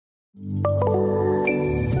Let's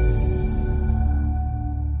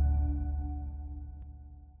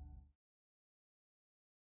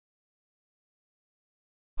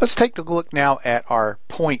take a look now at our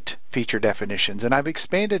point feature definitions, and I've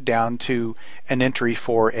expanded down to an entry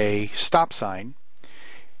for a stop sign.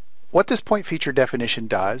 What this point feature definition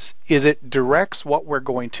does is it directs what we're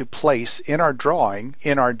going to place in our drawing.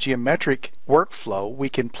 In our geometric workflow, we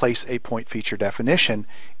can place a point feature definition.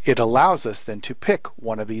 It allows us then to pick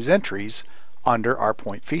one of these entries under our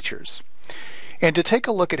point features. And to take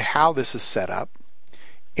a look at how this is set up,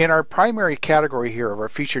 in our primary category here of our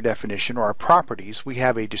feature definition, or our properties, we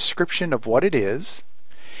have a description of what it is,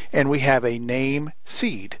 and we have a name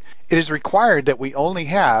seed. It is required that we only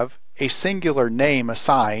have a singular name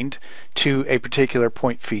assigned to a particular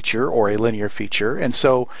point feature or a linear feature, and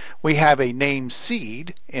so we have a name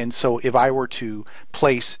seed. And so if I were to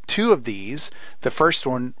place two of these, the first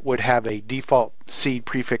one would have a default seed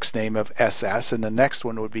prefix name of SS, and the next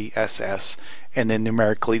one would be SS, and then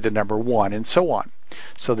numerically the number 1, and so on.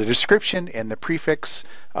 So the description and the prefix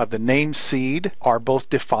of the name seed are both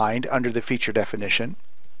defined under the feature definition.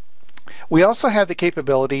 We also have the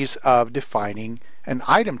capabilities of defining an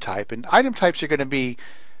item type, and item types are going to be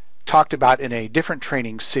talked about in a different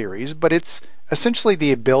training series, but it's essentially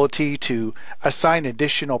the ability to assign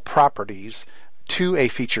additional properties to a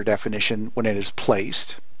feature definition when it is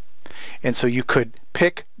placed. And so you could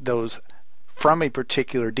pick those from a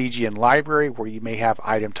particular DGN library where you may have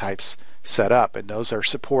item types set up, and those are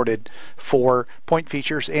supported for point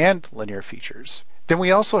features and linear features. Then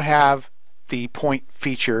we also have the point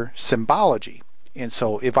feature symbology. And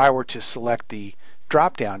so if I were to select the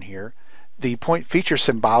drop down here, the point feature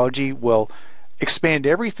symbology will expand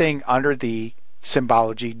everything under the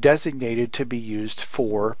symbology designated to be used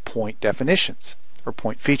for point definitions or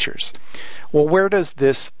point features. Well, where does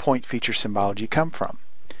this point feature symbology come from?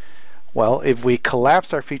 Well, if we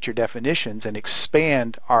collapse our feature definitions and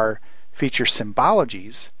expand our feature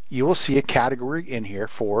symbologies, you will see a category in here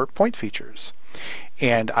for point features.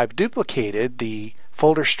 And I've duplicated the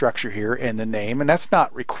folder structure here and the name, and that's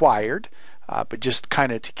not required, but just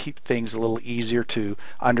kind of to keep things a little easier to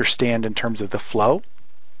understand in terms of the flow.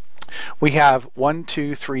 We have 1,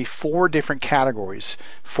 2, 3, 4 different categories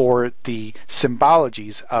for the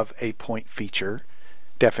symbologies of a point feature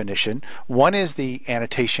definition. One is the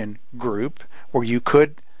annotation group, where you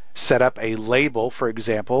could set up a label. For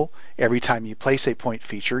example, every time you place a point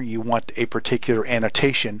feature, you want a particular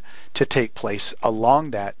annotation to take place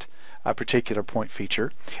along that particular point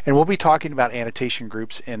feature. And we'll be talking about annotation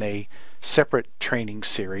groups in a separate training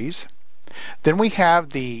series. Then we have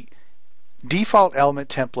the default element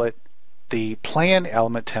template, the plan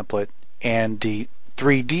element template, and the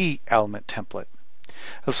 3D element template.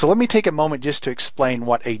 So let me take a moment just to explain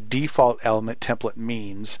what a default element template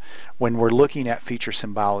means when we're looking at feature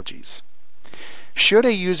symbologies. Should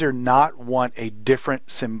a user not want a different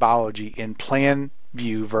symbology in plan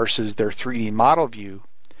view versus their 3D model view,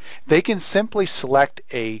 they can simply select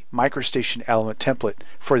a MicroStation element template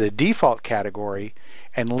for the default category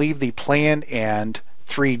and leave the plan and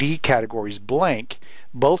 3D categories blank.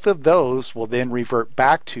 Both of those will then revert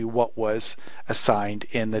back to what was assigned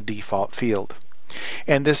in the default field.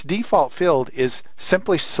 And this default field is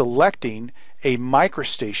simply selecting a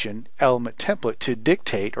MicroStation element template to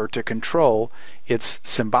dictate or to control its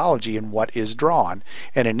symbology and what is drawn.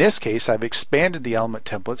 And in this case, I've expanded the element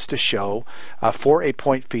templates to show for a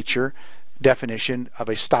point feature definition of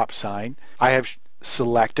a stop sign. I have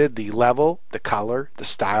selected the level, the color, the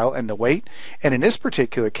style, and the weight. And in this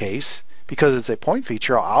particular case, because it's a point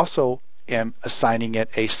feature, I also am assigning it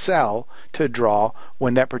a cell to draw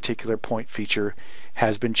when that particular point feature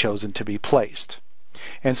has been chosen to be placed.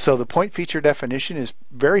 And so the point feature definition is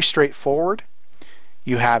very straightforward.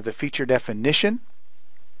 You have the feature definition,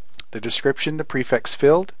 the description, the prefix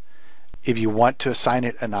field. If you want to assign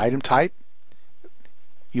it an item type,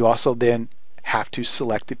 you also then have to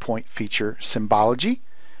select the point feature symbology,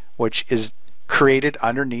 which is created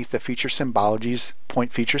underneath the feature symbologies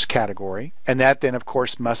point features category, and that then of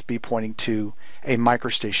course must be pointing to a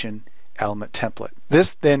MicroStation element template.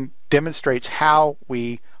 This then demonstrates how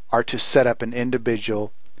we are to set up an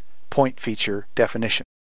individual point feature definition.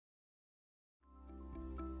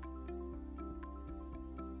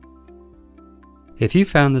 If you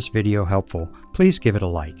found this video helpful, please give it a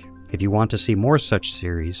like. If you want to see more such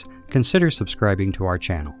series, consider subscribing to our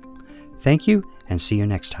channel. Thank you, and see you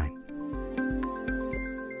next time.